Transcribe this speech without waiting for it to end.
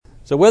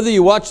So whether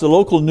you watch the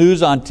local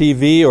news on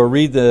TV or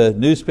read the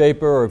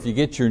newspaper, or if you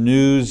get your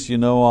news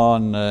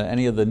on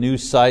any of the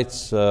news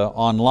sites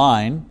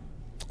online,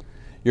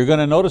 you're going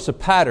to notice a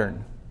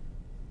pattern.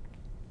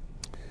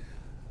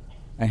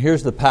 And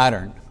here's the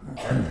pattern.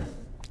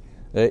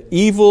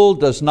 Evil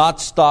does not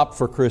stop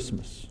for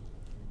Christmas.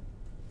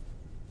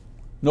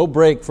 No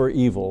break for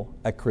evil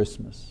at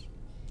Christmas.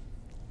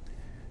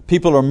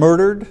 People are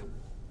murdered,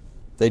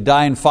 they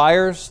die in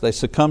fires, they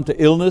succumb to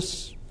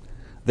illness,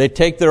 they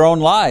take their own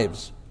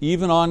lives,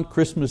 even on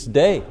Christmas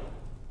Day.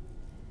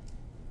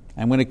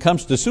 And when it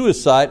comes to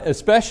suicide,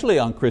 especially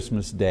on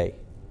Christmas Day.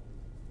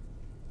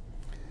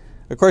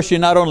 Of course, you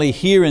not only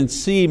hear and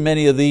see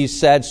many of these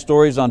sad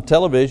stories on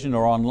television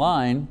or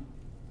online,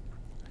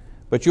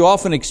 but you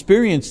often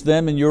experience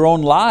them in your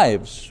own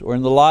lives or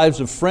in the lives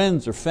of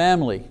friends or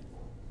family,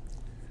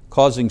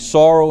 causing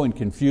sorrow and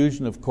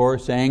confusion, of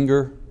course,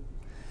 anger,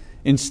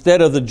 instead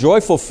of the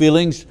joyful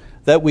feelings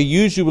that we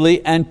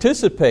usually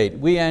anticipate.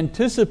 We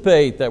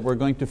anticipate that we're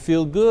going to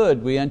feel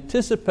good. We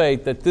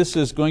anticipate that this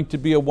is going to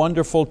be a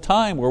wonderful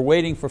time. We're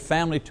waiting for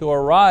family to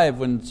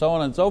arrive and so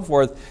on and so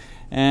forth.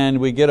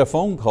 And we get a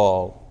phone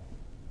call,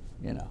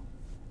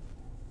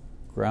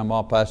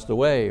 grandma passed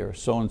away, or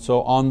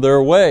so-and-so on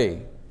their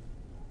way,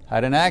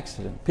 had an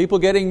accident. People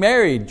getting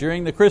married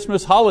during the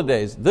Christmas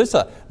holidays. This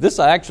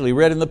I actually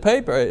read in the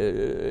paper,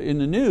 in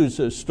the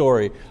news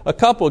story. A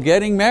couple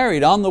getting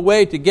married, on the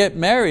way to get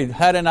married,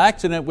 had an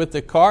accident with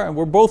the car and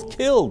were both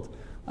killed.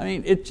 I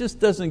mean, it just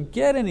doesn't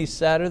get any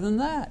sadder than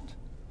that.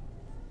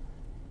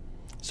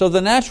 So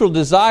the natural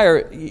desire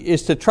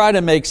is to try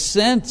to make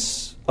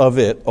sense of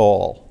it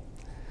all.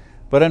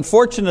 But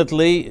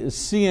unfortunately,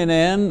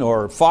 CNN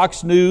or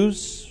Fox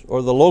News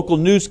or the local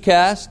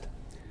newscast,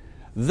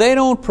 they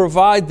don't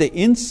provide the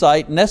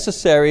insight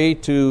necessary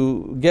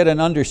to get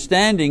an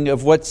understanding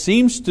of what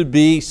seems to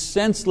be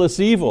senseless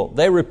evil.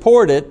 They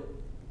report it.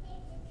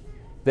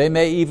 They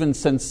may even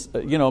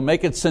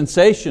make it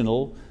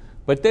sensational,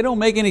 but they don't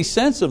make any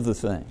sense of the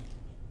thing.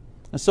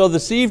 And so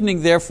this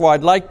evening, therefore,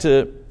 I'd like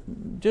to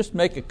just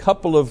make a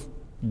couple of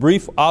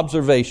brief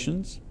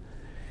observations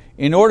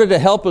in order to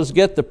help us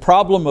get the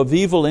problem of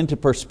evil into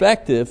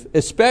perspective,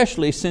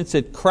 especially since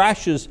it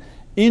crashes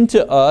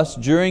into us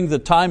during the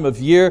time of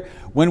year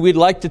when we'd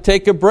like to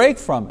take a break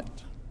from it.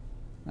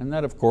 And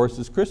that, of course,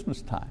 is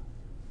Christmas time.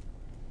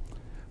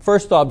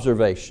 First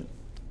observation: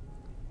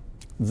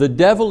 the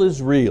devil is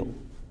real.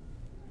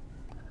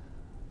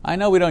 I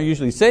know we don't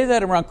usually say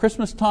that around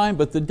Christmas time,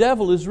 but the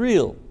devil is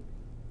real.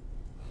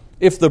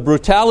 If the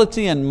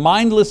brutality and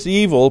mindless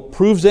evil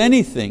proves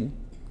anything,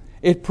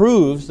 it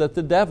proves that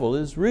the devil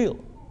is real.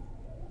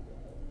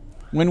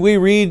 When we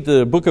read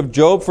the book of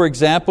Job, for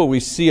example, we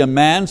see a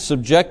man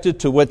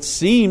subjected to what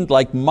seemed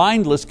like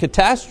mindless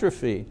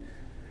catastrophe,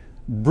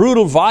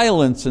 brutal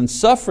violence and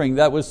suffering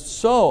that was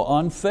so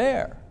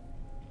unfair.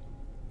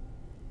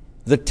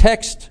 The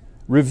text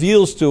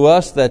reveals to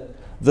us that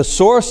the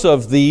source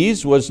of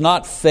these was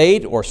not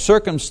fate or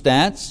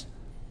circumstance,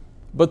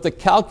 but the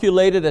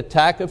calculated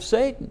attack of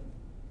Satan.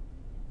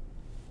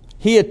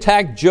 He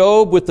attacked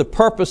Job with the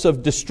purpose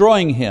of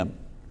destroying him,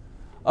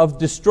 of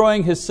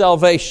destroying his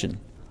salvation,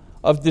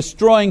 of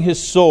destroying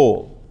his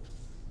soul.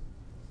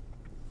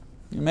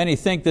 Many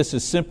think this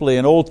is simply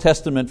an Old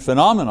Testament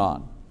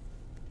phenomenon,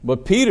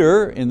 but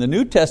Peter in the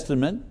New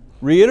Testament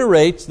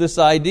reiterates this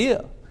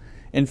idea.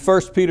 In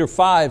 1 Peter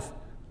 5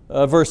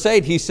 verse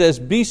 8 he says,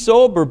 "Be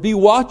sober, be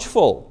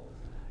watchful.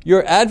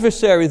 Your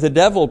adversary the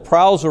devil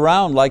prowls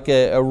around like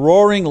a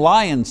roaring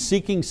lion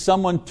seeking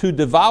someone to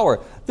devour."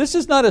 This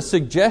is not a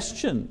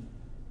suggestion.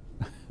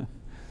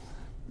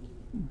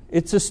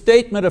 It's a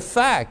statement of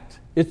fact.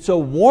 It's a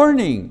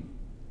warning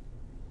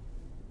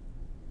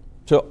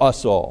to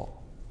us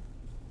all.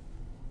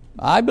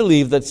 I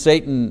believe that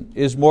Satan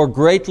is more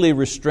greatly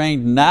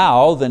restrained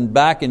now than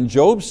back in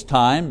Job's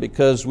time,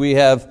 because we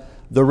have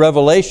the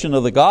revelation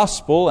of the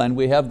gospel and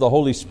we have the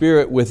Holy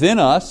Spirit within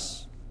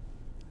us.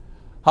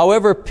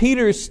 However,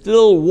 Peter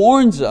still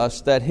warns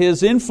us that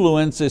his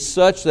influence is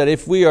such that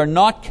if we are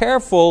not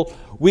careful,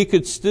 we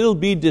could still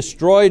be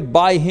destroyed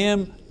by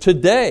him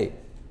today.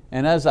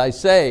 And as I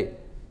say,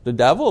 the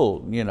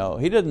devil,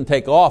 he didn't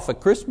take off at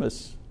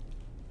Christmas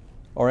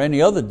or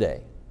any other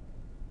day.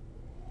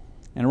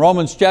 In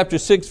Romans chapter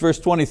 6 verse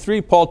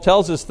 23, Paul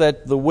tells us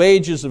that the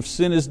wages of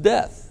sin is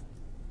death.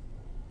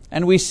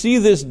 And we see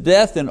this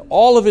death in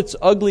all of its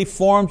ugly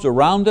forms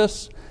around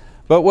us.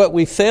 But what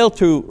we fail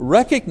to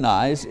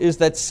recognize is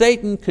that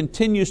Satan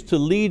continues to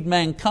lead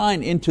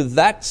mankind into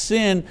that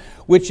sin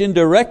which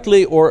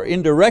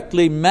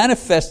indirectly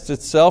manifests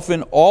itself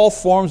in all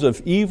forms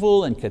of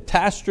evil and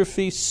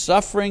catastrophe,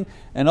 suffering,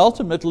 and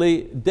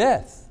ultimately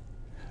death.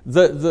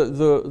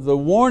 The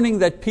warning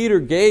that Peter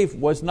gave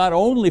was not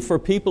only for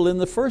people in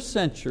the first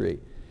century,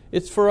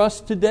 it's for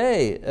us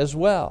today as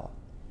well.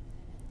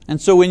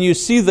 And so when you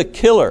see the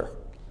killer,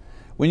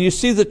 when you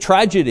see the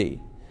tragedy,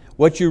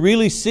 what you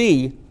really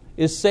see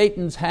is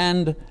Satan's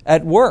hand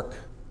at work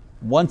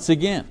once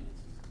again,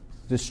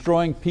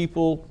 destroying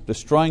people,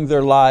 destroying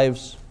their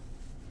lives,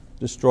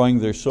 destroying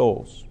their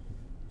souls.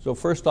 So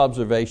first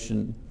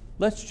observation,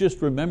 let's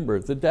just remember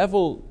the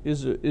devil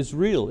is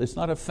real. It's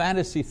not a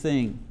fantasy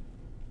thing.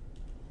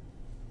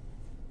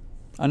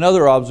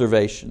 Another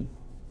observation,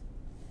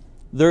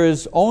 there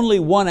is only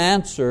one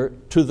answer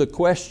to the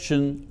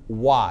question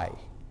why.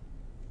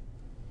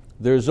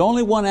 There's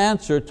only one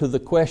answer to the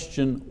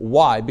question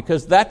why,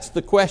 because that's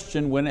the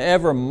question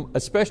whenever,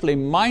 especially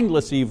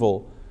mindless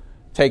evil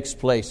takes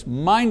place.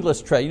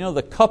 Mindless trade.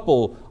 The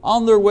couple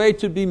on their way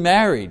to be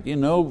married,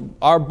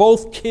 are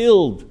both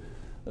killed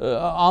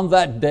on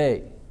that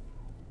day.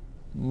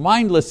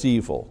 Mindless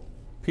evil.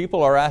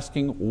 People are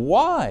asking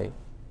why.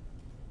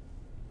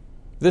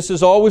 This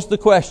is always the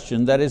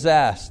question that is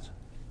asked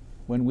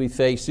when we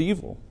face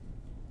evil.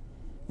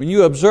 When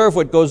you observe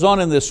what goes on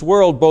in this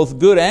world, both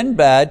good and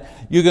bad,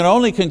 you can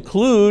only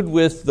conclude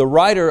with the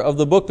writer of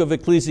the book of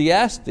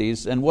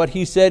Ecclesiastes and what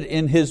he said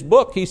in his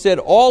book. He said,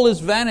 all is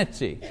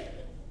vanity.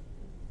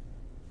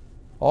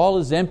 All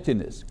is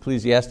emptiness.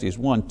 Ecclesiastes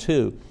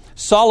 1:2.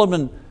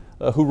 Solomon,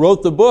 who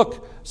wrote the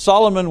book,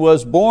 Solomon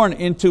was born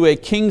into a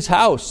king's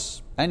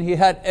house and he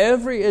had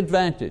every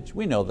advantage.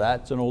 We know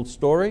that, it's an old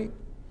story.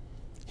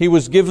 He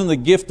was given the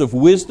gift of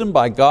wisdom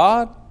by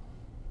God.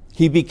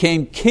 He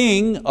became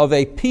king of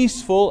a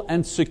peaceful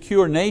and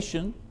secure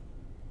nation.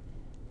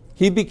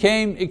 He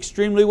became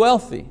extremely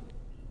wealthy.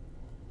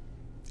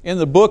 In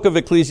the book of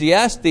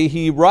Ecclesiastes,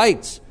 he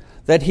writes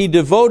that he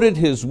devoted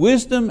his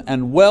wisdom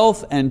and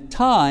wealth and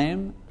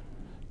time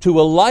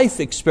to a life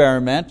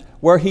experiment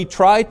where he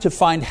tried to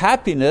find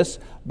happiness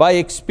by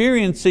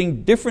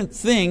experiencing different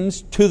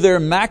things to their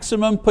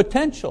maximum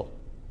potential.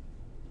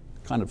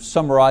 Kind of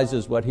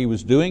summarizes what he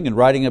was doing and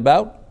writing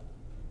about.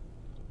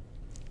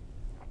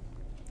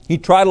 He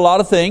tried a lot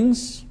of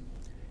things.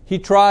 He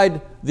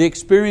tried the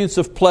experience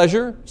of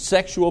pleasure,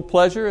 sexual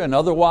pleasure and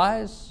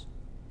otherwise.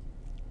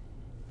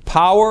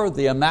 Power,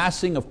 the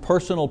amassing of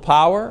personal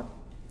power.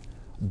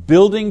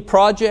 Building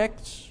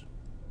projects.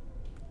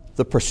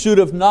 The pursuit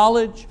of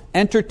knowledge.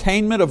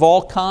 Entertainment of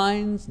all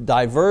kinds.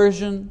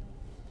 Diversion.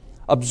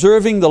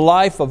 Observing the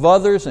life of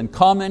others and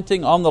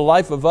commenting on the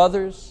life of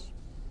others.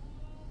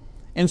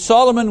 In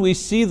Solomon we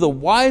see the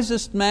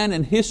wisest man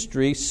in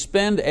history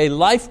spend a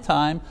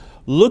lifetime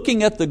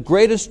looking at the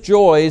greatest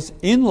joys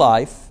in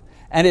life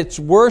and its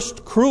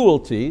worst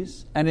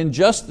cruelties and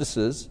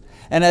injustices,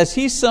 and as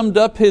he summed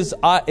up his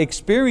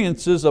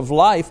experiences of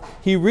life,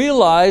 he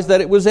realized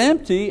that it was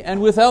empty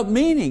and without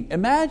meaning.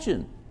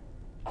 Imagine.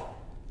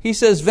 He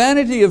says,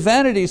 vanity of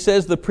vanity,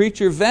 says the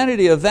preacher,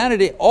 vanity of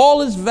vanity,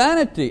 all is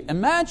vanity.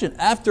 Imagine,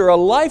 after a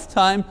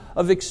lifetime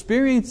of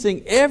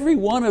experiencing every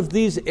one of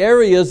these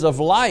areas of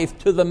life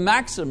to the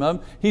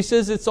maximum, he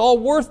says it's all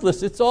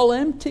worthless, it's all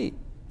empty.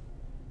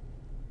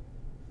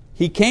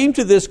 He came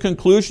to this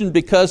conclusion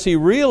because he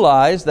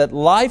realized that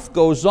life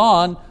goes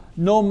on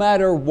no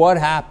matter what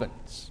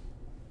happens.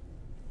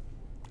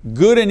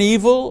 Good and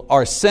evil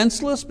are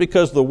senseless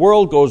because the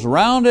world goes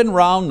round and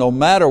round no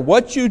matter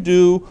what you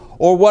do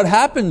or what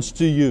happens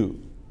to you.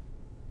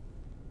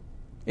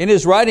 In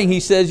his writing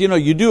he says,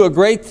 you do a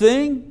great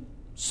thing,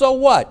 so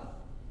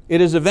what?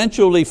 It is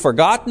eventually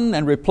forgotten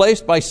and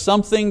replaced by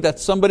something that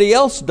somebody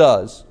else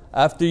does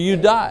after you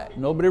die.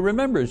 Nobody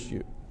remembers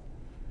you.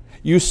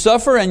 You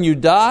suffer and you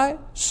die,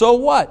 so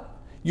what?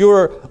 You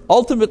are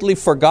ultimately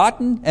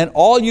forgotten and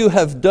all you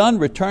have done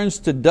returns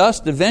to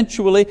dust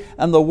eventually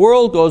and the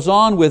world goes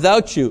on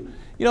without you.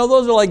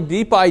 Those are like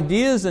deep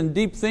ideas and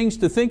deep things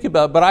to think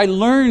about, but I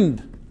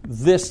learned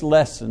this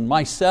lesson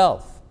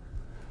myself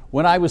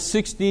when I was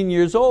 16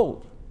 years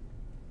old.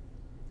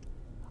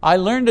 I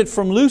learned it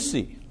from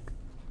Lucy.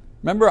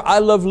 Remember I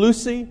Love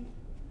Lucy?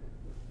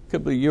 A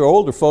couple of your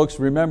older folks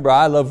remember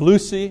I Love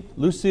Lucy,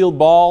 Lucille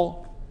Ball.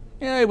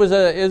 It was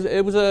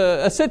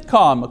a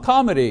sitcom, a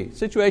comedy,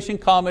 situation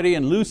comedy,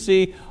 and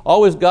Lucy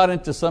always got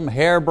into some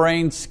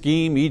harebrained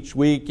scheme each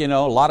week, a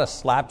lot of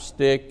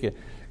slapstick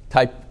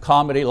type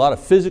comedy, a lot of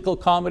physical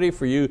comedy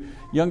for you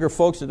younger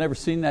folks that never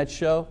seen that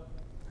show.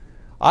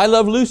 I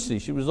Love Lucy,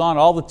 she was on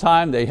all the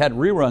time. They had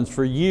reruns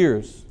for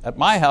years. At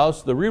my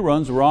house, the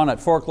reruns were on at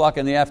 4 o'clock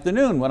in the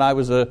afternoon when I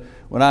was a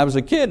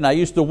kid, and I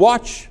used to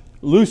watch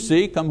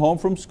Lucy, come home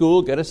from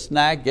school, get a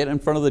snack, get in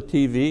front of the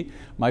TV.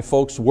 My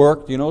folks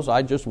worked, so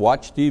I just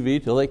watched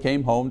TV till they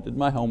came home, did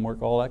my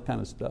homework, all that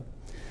kind of stuff.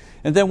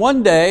 And then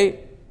one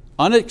day,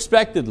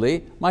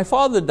 unexpectedly, my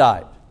father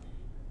died.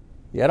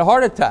 He had a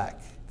heart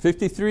attack,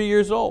 53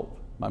 years old.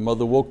 My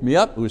mother woke me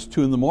up, it was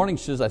 2 a.m.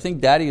 She says, I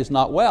think Daddy is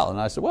not well. And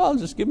I said, well,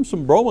 just give him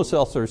some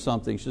Bromoseltzer or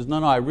something. She says,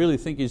 no, I really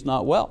think he's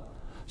not well.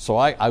 So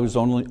I was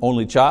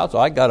only child, so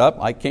I got up,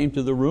 I came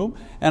to the room,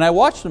 and I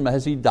watched him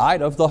as he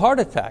died of the heart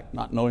attack,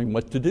 not knowing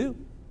what to do.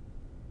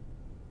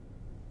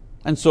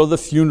 And so the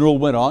funeral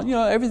went on,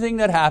 everything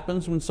that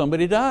happens when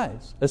somebody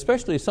dies,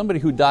 especially somebody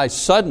who dies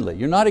suddenly.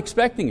 You're not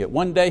expecting it.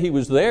 One day he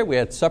was there, we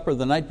had supper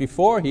the night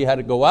before, he had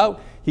to go out,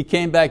 he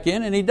came back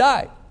in and he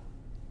died.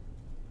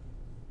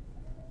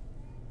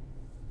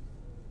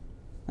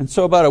 And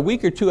so about a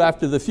week or two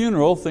after the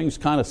funeral, things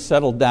kind of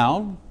settled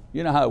down.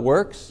 You know how it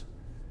works.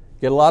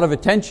 get a lot of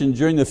attention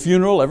during the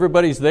funeral.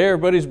 Everybody's there,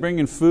 everybody's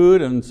bringing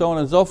food and so on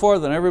and so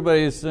forth, and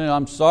everybody's saying,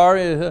 I'm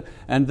sorry.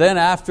 And then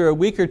after a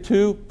week or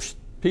two,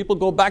 people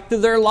go back to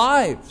their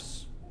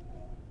lives.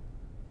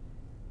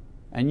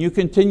 And you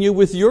continue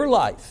with your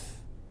life.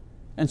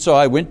 And so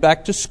I went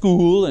back to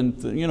school,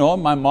 and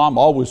my mom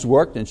always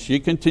worked, and she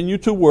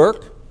continued to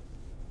work.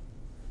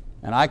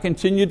 And I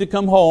continued to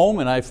come home,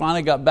 and I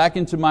finally got back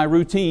into my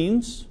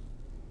routines.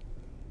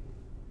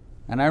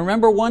 And I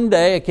remember one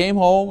day I came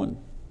home and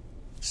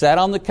sat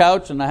on the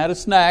couch, and I had a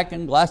snack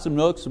and a glass of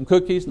milk, some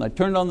cookies, and I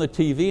turned on the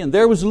TV, and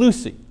there was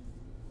Lucy.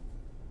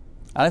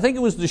 And I think it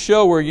was the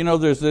show where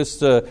there's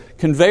this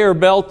conveyor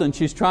belt, and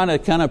she's trying to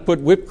kind of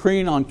put whipped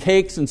cream on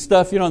cakes and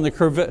stuff, and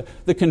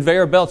the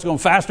conveyor belt's going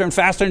faster and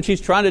faster, and she's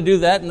trying to do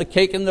that, and the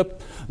cake and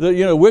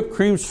the whipped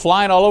cream's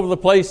flying all over the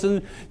place,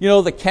 and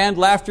the canned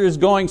laughter is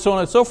going, so on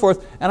and so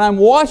forth. And I'm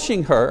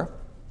watching her,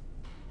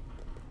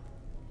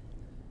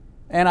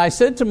 and I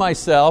said to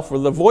myself, or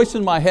the voice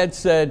in my head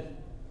said,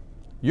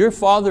 your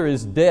father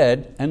is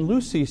dead, and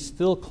Lucy's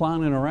still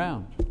clowning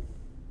around.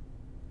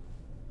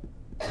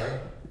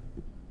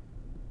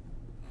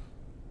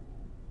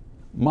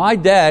 My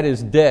dad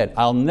is dead.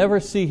 I'll never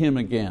see him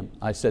again,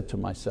 I said to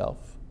myself.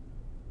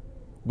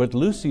 But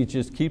Lucy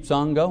just keeps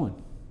on going.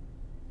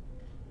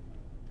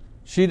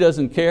 She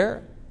doesn't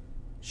care.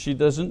 She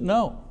doesn't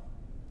know.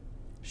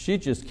 She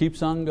just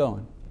keeps on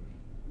going.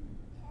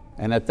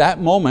 And at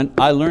that moment,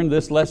 I learned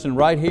this lesson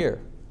right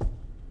here.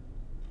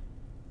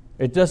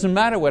 It doesn't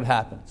matter what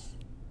happens.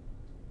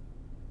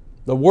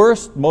 The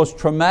worst, most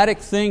traumatic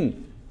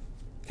thing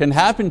can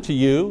happen to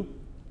you,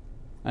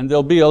 and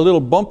there'll be a little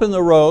bump in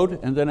the road,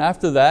 and then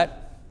after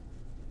that,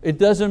 it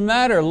doesn't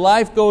matter.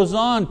 Life goes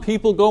on.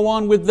 People go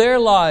on with their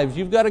lives.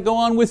 You've got to go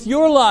on with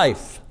your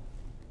life.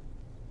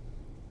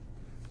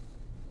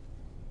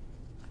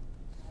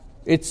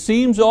 It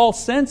seems all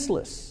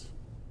senseless.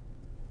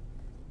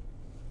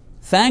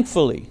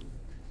 Thankfully,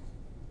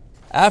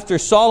 after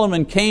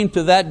Solomon came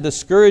to that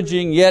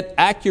discouraging yet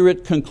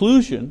accurate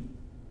conclusion,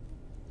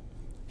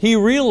 he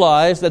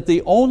realized that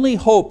the only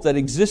hope that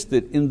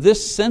existed in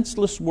this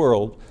senseless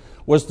world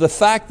was the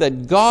fact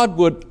that God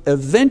would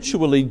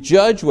eventually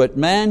judge what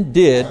man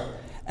did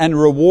and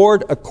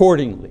reward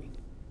accordingly.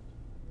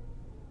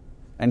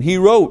 And he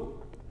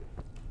wrote,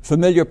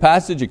 familiar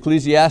passage,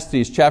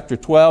 Ecclesiastes chapter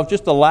 12,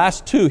 just the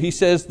last two. He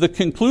says, the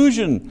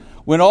conclusion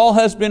when all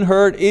has been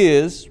heard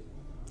is,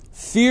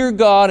 fear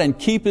God and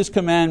keep His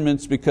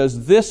commandments,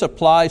 because this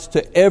applies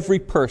to every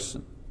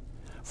person.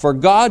 For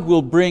God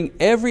will bring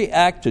every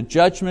act to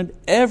judgment,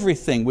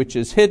 everything which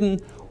is hidden,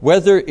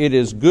 whether it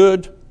is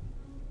good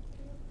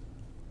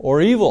or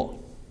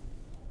evil.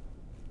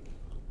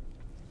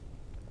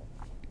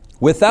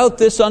 Without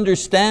this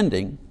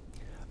understanding,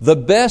 the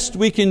best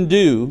we can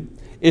do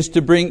is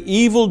to bring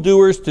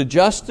evildoers to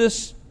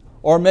justice,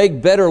 or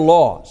make better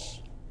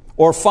laws,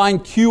 or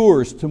find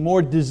cures to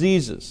more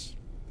diseases.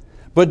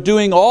 But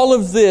doing all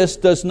of this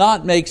does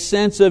not make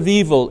sense of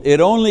evil. It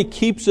only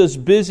keeps us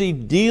busy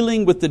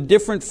dealing with the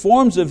different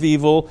forms of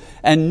evil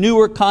and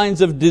newer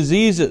kinds of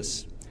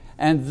diseases.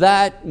 And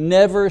that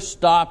never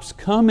stops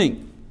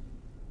coming.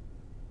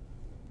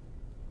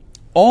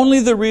 Only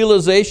the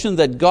realization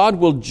that God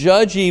will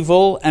judge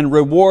evil and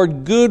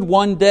reward good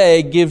one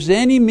day gives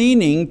any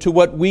meaning to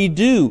what we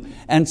do,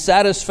 and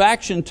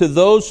satisfaction to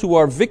those who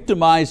are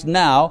victimized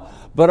now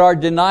but are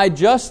denied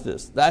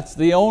justice. That's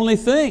the only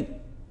thing.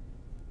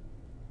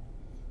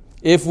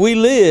 If we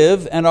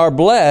live and are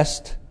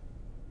blessed,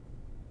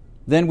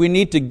 then we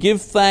need to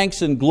give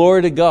thanks and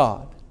glory to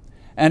God.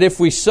 And if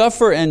we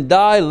suffer and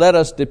die, let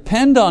us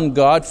depend on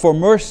God for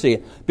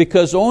mercy,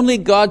 because only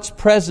God's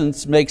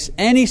presence makes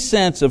any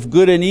sense of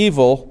good and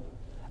evil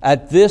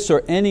at this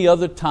or any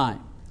other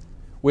time.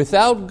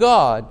 Without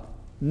God,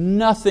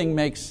 nothing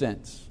makes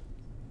sense.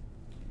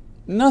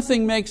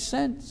 Nothing makes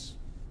sense.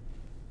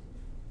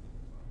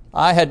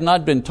 I had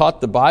not been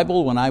taught the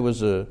Bible when I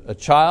was a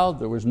child.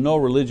 There was no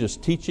religious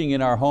teaching in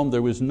our home.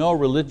 There was no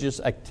religious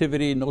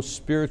activity, no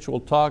spiritual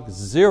talk,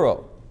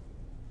 zero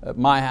at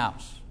my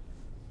house.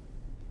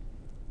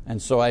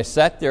 And so I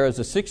sat there as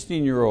a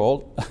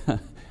 16-year-old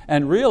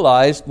and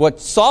realized what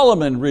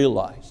Solomon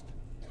realized.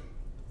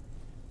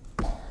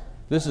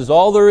 This is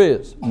all there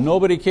is.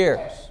 Nobody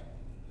cares.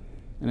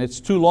 And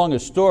it's too long a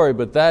story,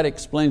 but that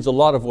explains a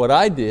lot of what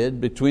I did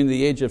between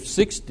the age of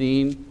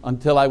 16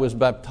 until I was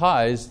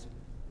baptized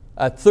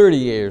at 30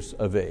 years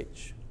of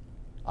age.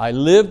 I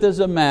lived as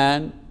a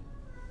man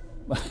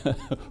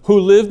who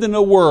lived in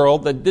a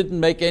world that didn't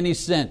make any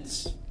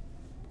sense.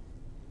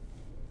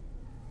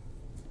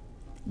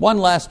 One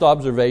last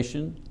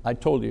observation. I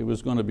told you it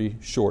was going to be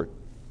short.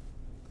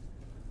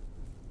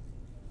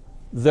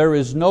 There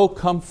is no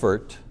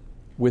comfort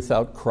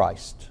without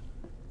Christ.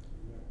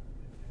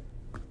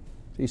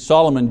 See,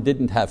 Solomon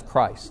didn't have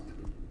Christ.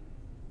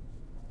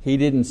 He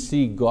didn't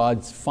see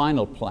God's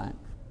final plan.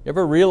 You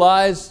ever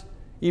realize,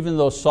 even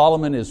though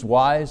Solomon is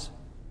wise,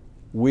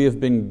 we have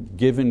been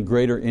given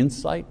greater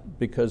insight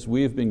because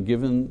we have been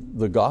given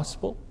the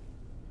gospel?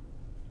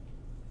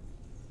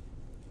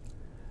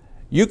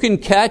 You can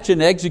catch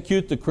and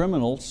execute the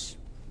criminals.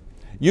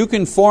 You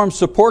can form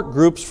support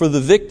groups for the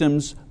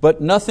victims,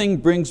 but nothing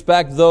brings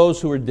back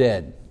those who are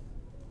dead.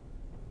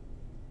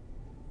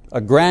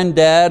 A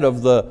granddad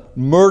of the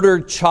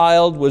murdered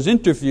child was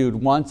interviewed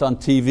once on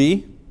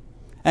TV,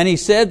 and he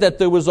said that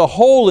there was a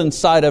hole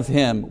inside of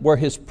him where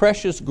his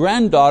precious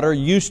granddaughter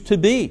used to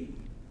be.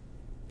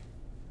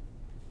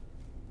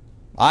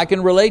 I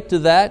can relate to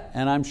that,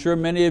 and I'm sure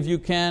many of you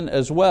can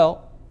as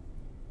well.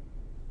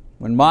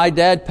 When my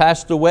dad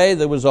passed away,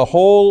 there was a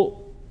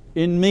hole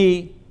in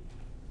me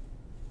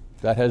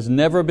that has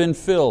never been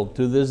filled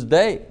to this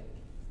day.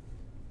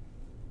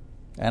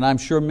 And I'm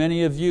sure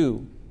many of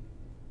you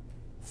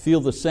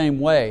feel the same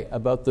way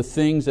about the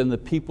things and the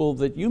people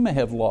that you may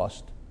have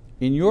lost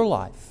in your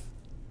life.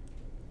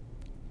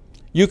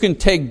 You can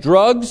take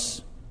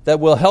drugs that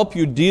will help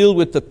you deal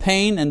with the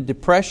pain and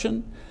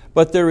depression,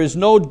 but there is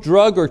no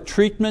drug or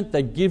treatment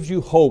that gives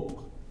you hope.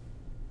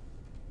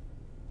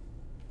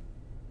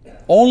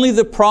 Only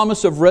the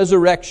promise of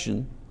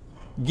resurrection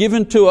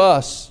given to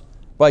us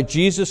by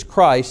Jesus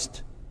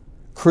Christ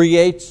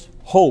creates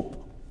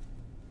hope.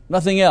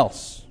 Nothing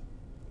else.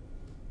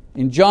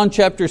 In John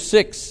chapter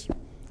 6,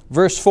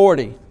 verse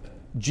 40,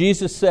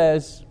 Jesus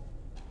says,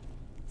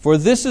 "For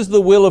this is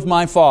the will of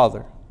my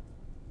Father,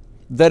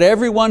 that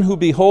everyone who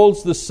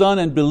beholds the Son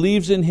and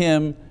believes in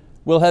Him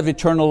will have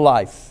eternal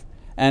life,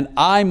 and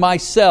I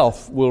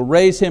myself will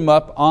raise him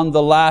up on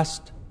the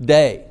last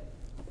day."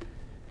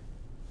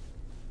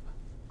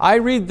 I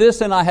read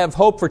this and I have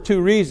hope for two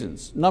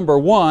reasons. Number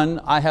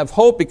one, I have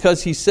hope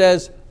because He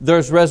says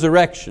there's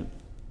resurrection.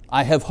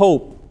 I have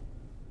hope.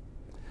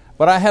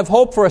 But I have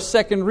hope for a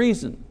second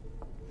reason.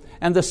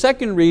 And the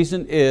second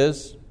reason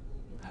is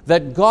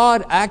that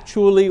God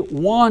actually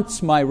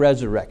wants my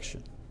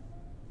resurrection.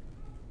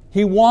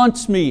 He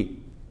wants me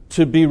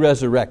to be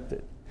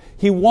resurrected.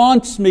 He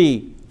wants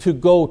me to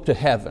go to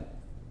heaven.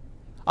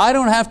 I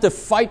don't have to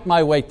fight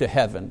my way to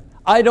heaven.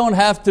 I don't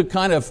have to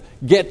kind of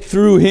get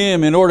through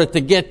Him in order to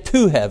get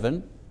to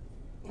heaven.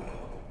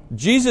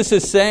 Jesus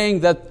is saying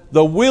that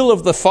the will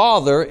of the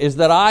Father is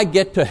that I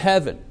get to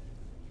heaven.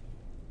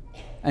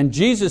 And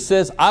Jesus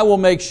says, I will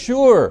make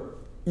sure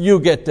you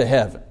get to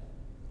heaven.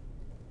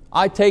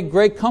 I take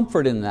great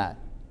comfort in that.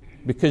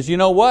 Because you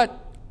know what?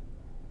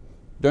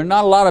 There are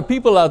not a lot of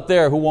people out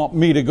there who want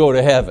me to go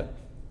to heaven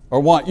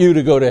or want you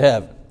to go to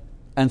heaven.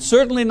 And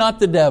certainly not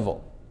the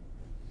devil.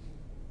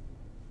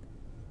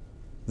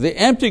 The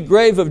empty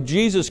grave of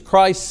Jesus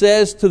Christ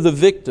says to the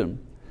victim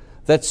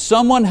that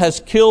someone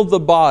has killed the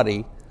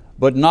body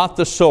but not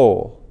the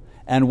soul.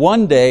 And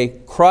one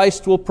day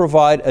Christ will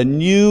provide a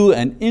new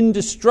and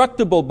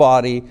indestructible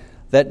body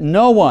that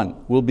no one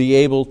will be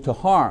able to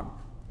harm.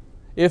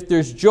 If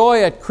there's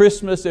joy at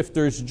Christmas, if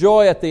there's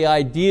joy at the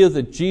idea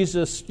that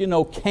Jesus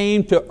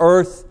came to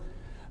earth,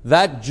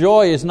 that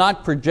joy is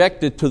not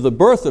projected to the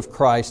birth of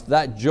Christ,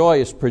 that joy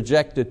is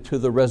projected to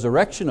the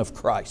resurrection of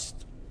Christ.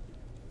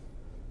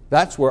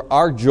 That's where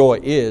our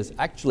joy is.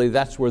 Actually,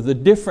 that's where the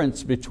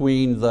difference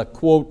between the,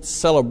 quote,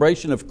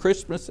 celebration of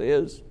Christmas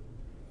is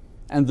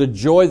and the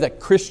joy that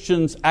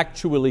Christians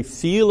actually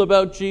feel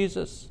about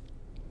Jesus.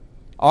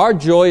 Our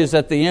joy is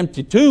at the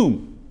empty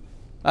tomb.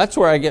 That's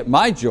where I get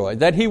my joy.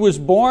 That He was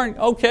born,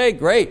 okay,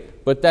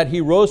 great. But that He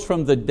rose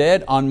from the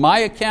dead on my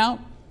account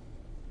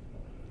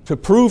to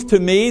prove to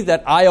me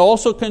that I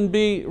also can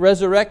be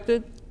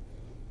resurrected.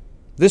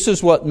 This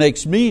is what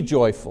makes me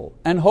joyful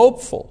and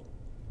hopeful.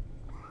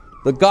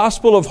 The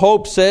gospel of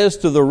hope says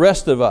to the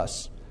rest of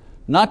us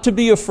not to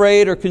be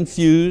afraid or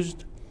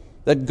confused,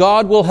 that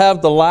God will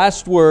have the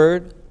last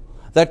word,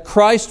 that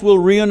Christ will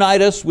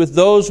reunite us with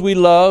those we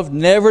love,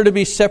 never to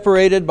be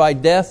separated by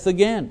death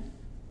again.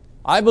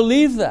 I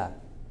believe that.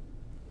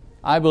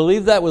 I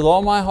believe that with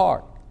all my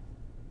heart.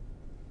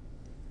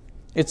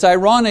 It's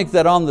ironic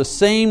that on the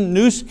same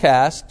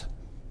newscast,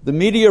 the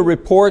media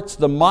reports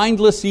the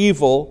mindless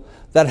evil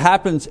that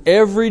happens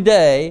every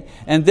day,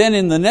 and then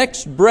in the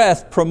next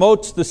breath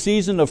promotes the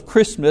season of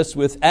Christmas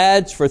with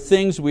ads for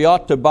things we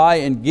ought to buy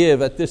and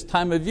give at this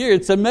time of year.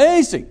 It's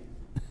amazing.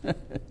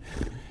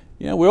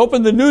 We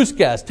open the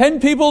newscast, 10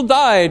 people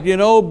died,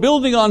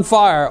 building on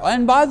fire.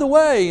 And by the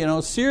way,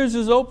 Sears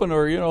is open,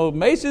 or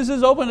Macy's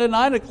is open at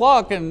 9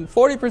 o'clock and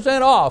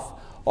 40% off.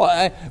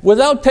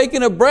 Without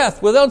taking a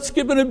breath, without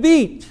skipping a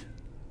beat.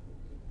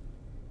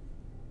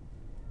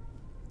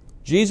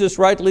 Jesus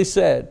rightly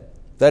said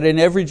that in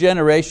every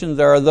generation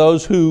there are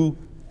those who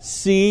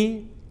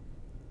see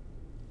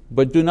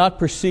but do not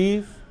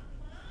perceive.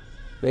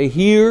 They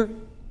hear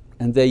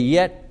and they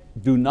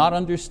yet do not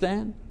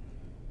understand.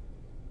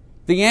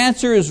 The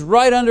answer is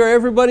right under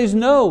everybody's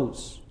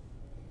nose.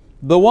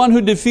 The one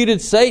who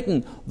defeated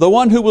Satan, the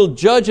one who will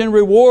judge and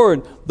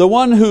reward, the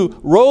one who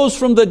rose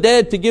from the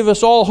dead to give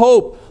us all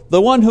hope, the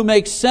one who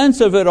makes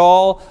sense of it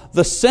all,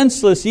 the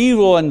senseless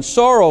evil and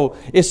sorrow,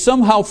 is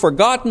somehow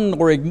forgotten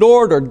or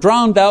ignored or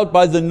drowned out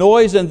by the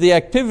noise and the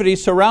activity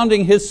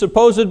surrounding His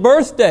supposed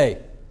birthday.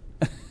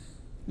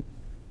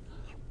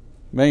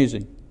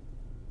 Amazing.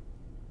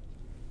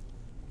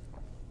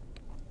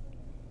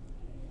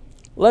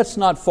 let's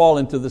not fall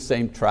into the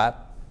same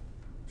trap,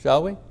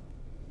 shall we?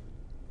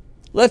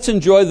 Let's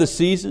enjoy the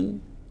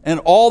season and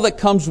all that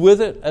comes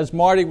with it, as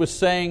Marty was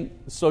saying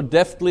so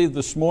deftly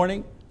this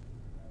morning.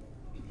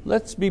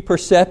 Let's be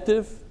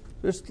perceptive.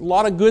 There's a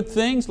lot of good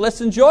things.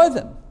 Let's enjoy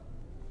them.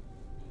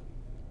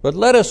 But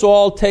let us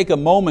all take a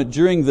moment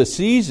during the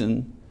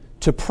season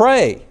to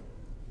pray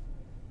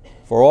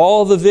for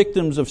all the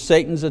victims of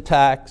Satan's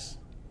attacks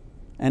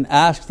and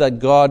ask that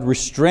God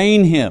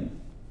restrain him.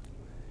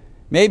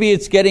 Maybe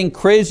it's getting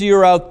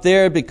crazier out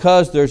there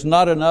because there's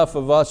not enough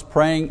of us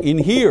praying in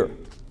here.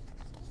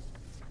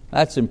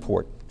 That's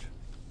important.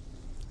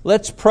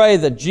 Let's pray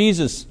that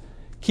Jesus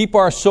keep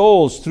our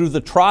souls through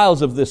the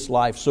trials of this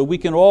life so we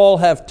can all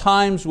have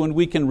times when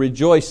we can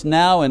rejoice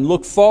now and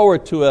look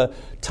forward to a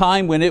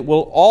time when it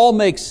will all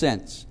make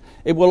sense.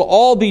 It will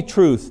all be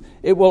truth.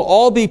 It will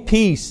all be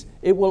peace.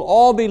 It will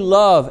all be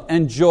love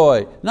and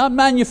joy. Not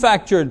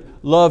manufactured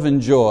love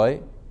and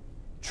joy,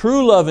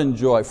 true love and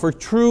joy for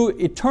true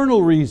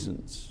eternal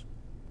reasons.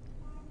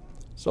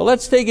 So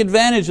let's take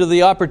advantage of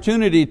the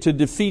opportunity to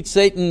defeat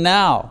Satan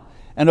now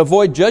and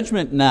avoid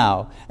judgment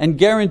now and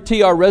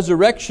guarantee our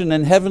resurrection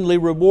and heavenly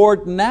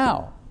reward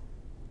now.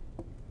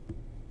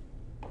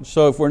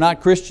 So if we're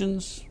not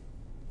Christians,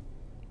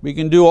 we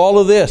can do all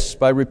of this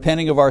by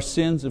repenting of our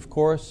sins, of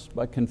course,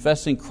 by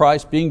confessing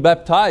Christ, being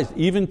baptized,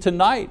 even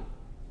tonight.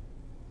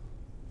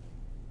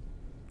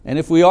 And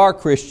if we are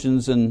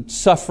Christians and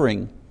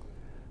suffering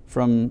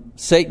from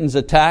Satan's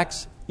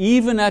attacks,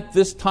 even at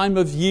this time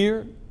of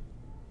year,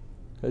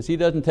 because he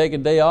doesn't take a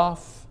day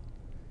off,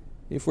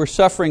 if we're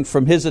suffering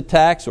from his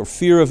attacks or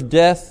fear of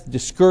death,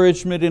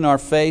 discouragement in our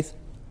faith,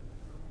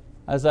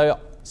 as I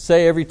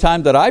say every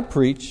time that I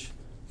preach,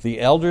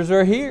 the elders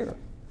are here.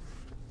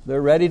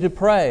 They're ready to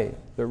pray.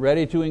 They're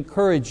ready to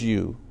encourage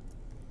you.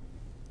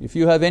 If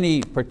you have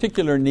any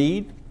particular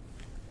need,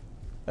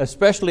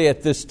 especially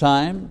at this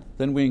time,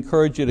 then we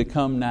encourage you to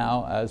come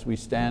now as we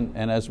stand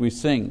and as we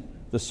sing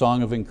the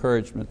song of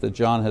encouragement that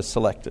John has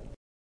selected.